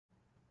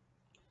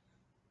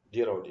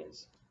Dear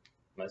audience,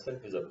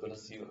 myself is Abdul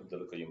Hasib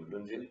Abdul Karim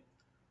Lunjil.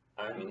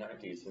 I am in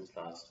IT since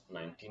last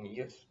 19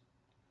 years.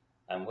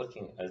 I am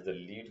working as the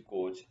lead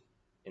coach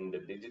in the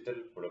digital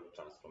product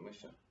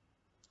transformation.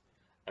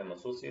 I am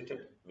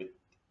associated with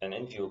an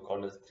NGO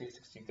called as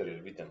 360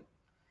 Career Vision.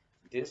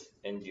 This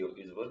NGO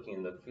is working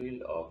in the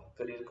field of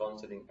career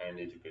counseling and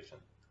education.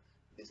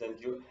 This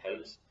NGO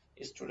helps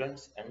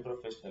students and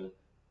professionals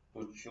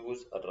to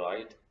choose a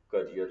right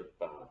career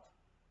path.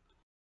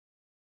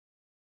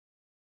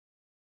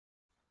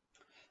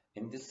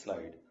 In this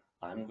slide,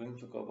 I am going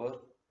to cover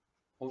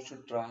who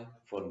should try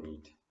for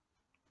NEET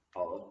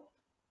or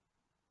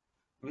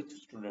which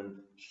student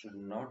should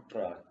not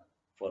try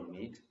for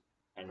NEET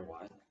and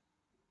why.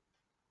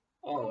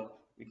 Or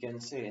we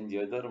can say in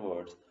the other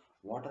words,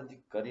 what are the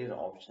career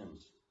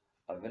options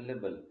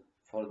available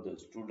for the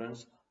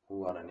students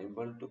who are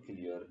unable to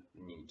clear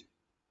NEET.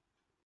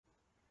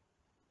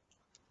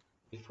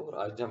 Before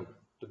I jump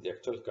to the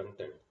actual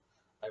content,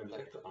 I would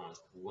like to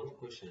ask one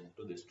question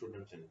to the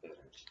students and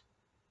parents.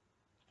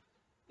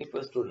 If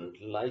a student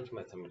like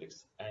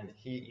mathematics and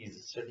he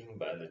is studying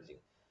biology,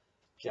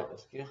 क्या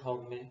उसके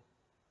ख्वाब में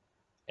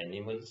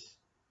animals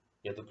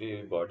या तो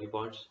कोई body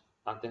parts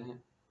आते हैं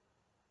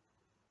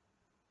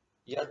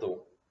या तो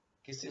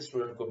किसी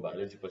स्टूडेंट को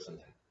बायोलॉजी पसंद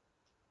है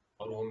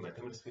और वो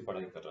मैथमेटिक्स की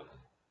पढ़ाई कर रहा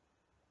है,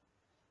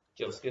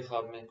 क्या उसके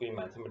ख्वाब में कोई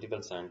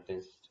मैथमेटिकल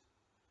साइंटिस्ट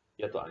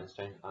या तो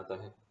आइंस्टाइन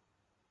आता है।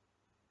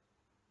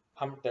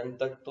 हम 10th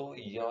तक तो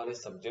ये वाले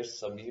सब्जेक्ट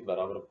सभी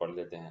बराबर पढ़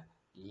लेते हैं,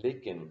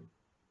 लेकिन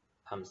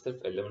हम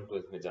सिर्फ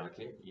 11th-12th में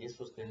जाके ये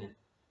सोचते हैं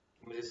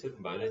कि मुझे सिर्फ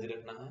बायोलॉजी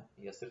रखना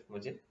है या सिर्फ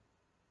मुझे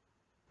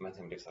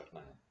मैथमेटिक्स रखना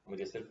है,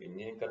 मुझे सिर्फ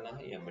इंजीनियरिंग करना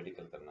है या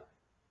मेडिकल करना है।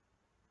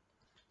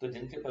 तो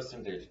जिनके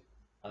परसेंटेज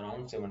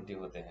अराउंड 70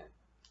 होते हैं,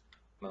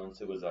 मैं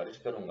उनसे गुजारिश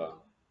करूंगा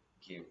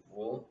कि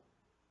वो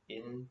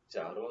इन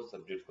चारों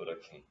सब्जेक्ट को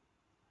रखें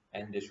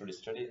and they should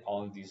study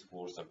all these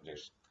 4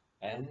 subjects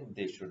and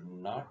they should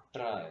not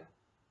try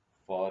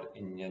for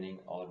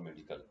engineering और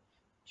medical,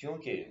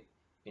 क्योंकि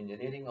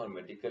इंजीनियरिंग और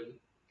मेडिकल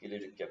के लिए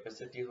जो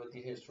कैपेसिटी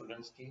होती है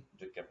स्टूडेंट्स की,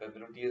 जो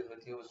कैपेबिलिटी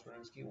होती है वो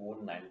स्टूडेंट्स की, वो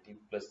 90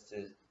 प्लस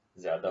से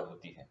ज़्यादा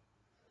होती है।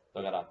 तो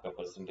अगर आपका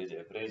परसेंटेज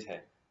एवरेज है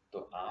तो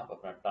आप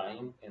अपना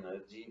टाइम,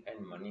 एनर्जी एंड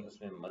मनी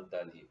उसमें मत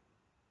डालिए।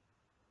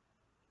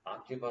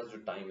 आपके पास जो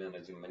टाइम,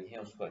 एनर्जी, मनी है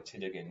उसको अच्छी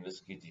जगह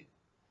इन्वेस्ट कीजिए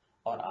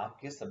और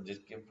आपके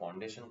सब्जेक्ट के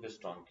फाउंडेशन को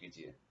स्ट्रॉन्ग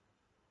कीजिए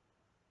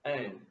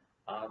एंड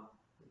आप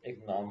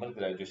एक नॉर्मल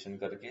ग्रेजुएशन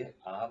करके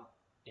आप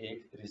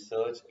एक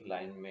रिसर्च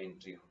लाइन में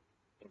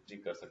एंट्री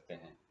कर सकते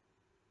हैं।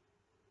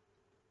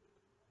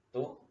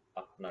 तो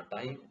अपना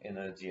टाइम,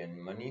 एनर्जी एंड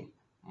मनी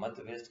मत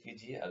वेस्ट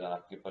कीजिए। अगर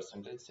आपके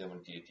परसेंटेज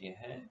 70-80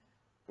 हैं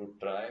to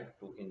try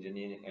to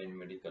engineering and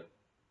medical,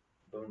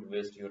 don't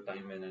waste your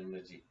time and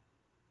energy,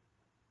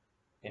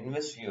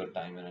 invest your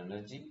time and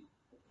energy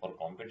for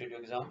competitive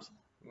exams,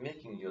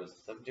 making your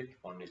subject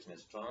foundation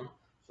strong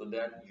so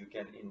that you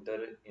can enter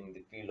in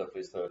the field of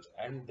research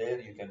and there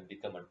you can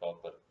become a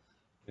topper,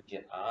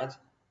 क्योंकि आज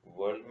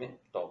world में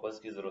toppers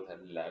की जरूरत है,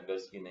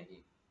 लैगर्स की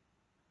नहीं।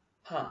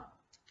 हाँ,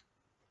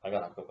 अगर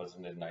आपका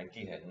परसेंटेज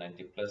 90 है,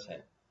 90 प्लस है,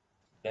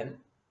 देन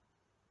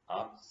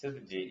आप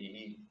सिर्फ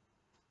जेईई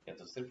या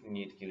तो सिर्फ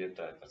नीट के लिए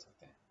ट्राई कर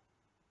सकते हैं,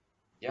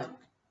 या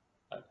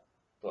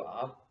तो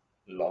आप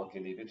लॉ के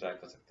लिए भी ट्राई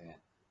कर सकते हैं,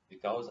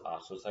 because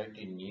our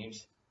society needs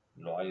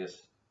lawyers,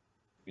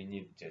 we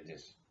need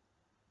judges.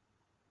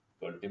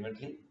 So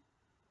ultimately,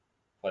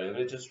 for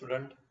average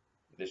student,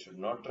 they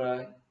should not try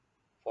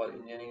for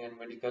engineering and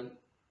medical,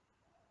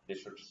 they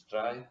should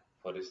try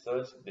for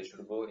research, they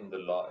should go in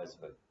the law as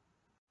well.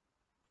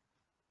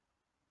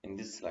 In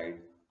this slide,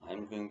 I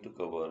am going to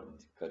cover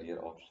the career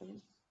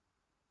options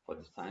for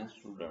the science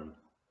student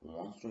who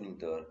wants to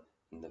enter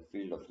in the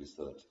field of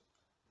research.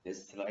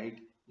 This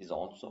slide is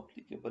also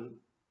applicable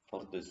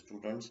for the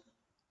students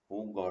who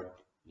got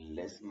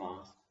less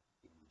marks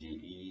in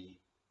JEE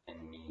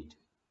and NEET.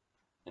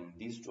 And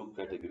these two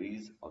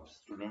categories of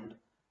student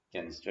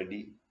can study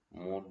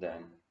more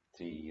than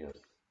 3 years.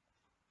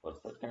 For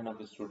such kind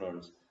of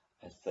students,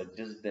 I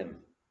suggest them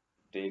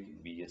to take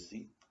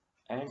BSc,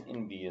 and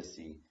in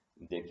BSc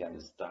they can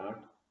start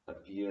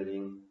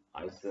appearing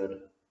ICER,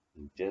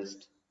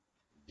 JEST,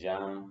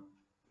 JAM,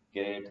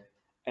 GATE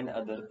and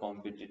other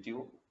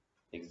competitive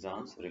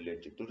exams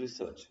related to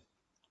research,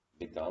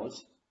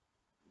 because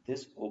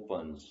this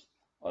opens,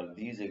 or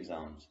these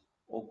exams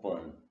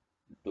open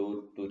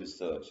door to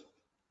research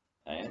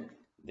and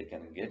they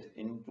can get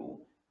into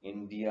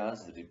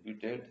India's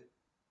reputed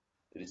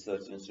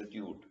research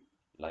institute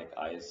like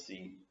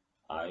ISC,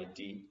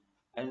 IIT,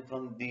 and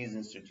from these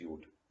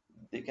institute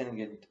they can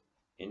get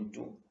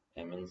into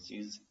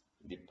MNCs,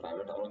 the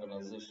private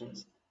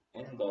organizations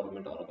and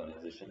government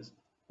organizations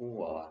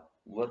who are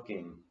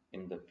working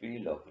in the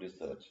field of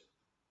research.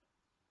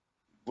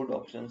 Good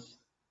options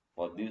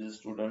for these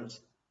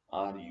students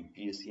are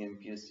UPSC,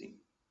 MPSC,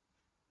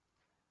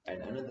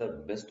 and another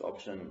best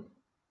option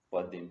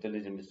for the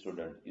intelligent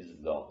student is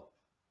law,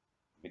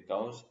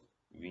 because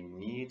we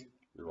need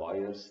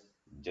lawyers,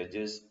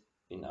 judges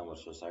in our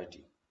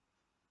society.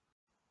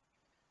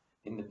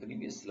 In the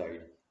previous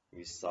slide,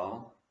 we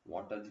saw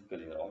what are the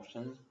career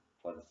options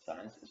for the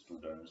science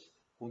students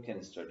who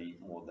can study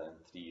more than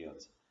 3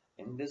 years.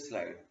 In this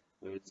slide,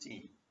 we will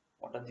see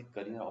what are the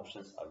career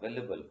options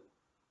available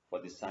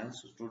for the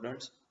science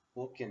students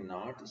who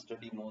cannot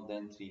study more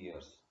than 3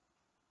 years.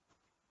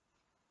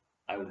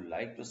 I would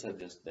like to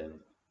suggest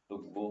them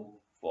to go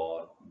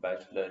for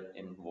Bachelor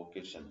in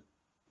Vocation.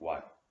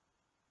 Why?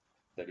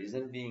 The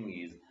reason being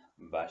is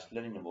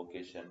Bachelor in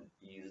Vocation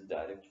is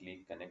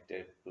directly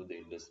connected to the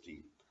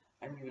industry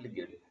and you will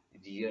get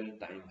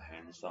real-time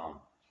hands-on.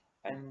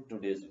 And in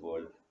today's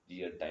world,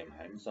 real-time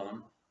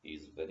hands-on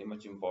is very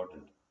much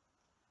important.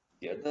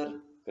 The other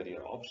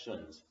career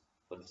options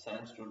for the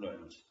science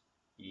students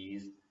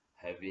is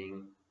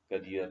having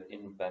career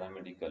in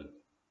paramedical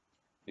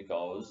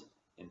because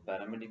in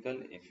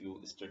paramedical if you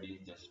study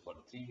just for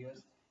 3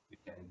 years you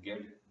can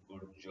get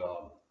good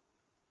job.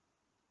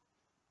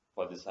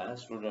 For the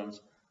science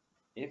students,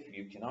 if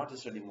you cannot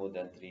study more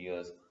than 3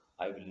 years,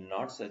 I will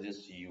not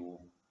suggest you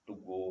to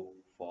go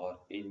for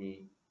any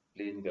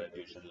plain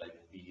graduation like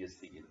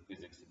BSc in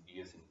physics,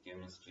 BSc in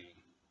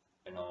chemistry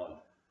and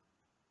all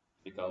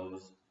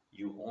because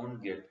you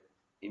won't get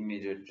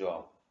immediate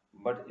job.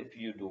 But if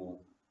you do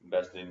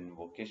bachelor in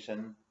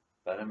vocation,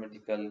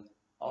 paramedical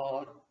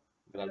or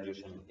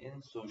graduation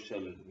in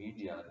social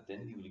media,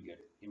 then you will get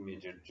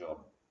immediate job.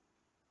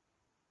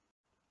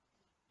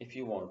 If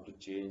you want to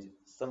change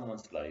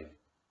someone's life,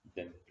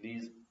 then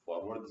please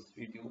forward this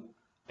video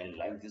and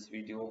like this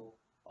video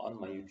on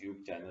my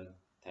YouTube channel.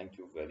 Thank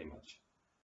you very much.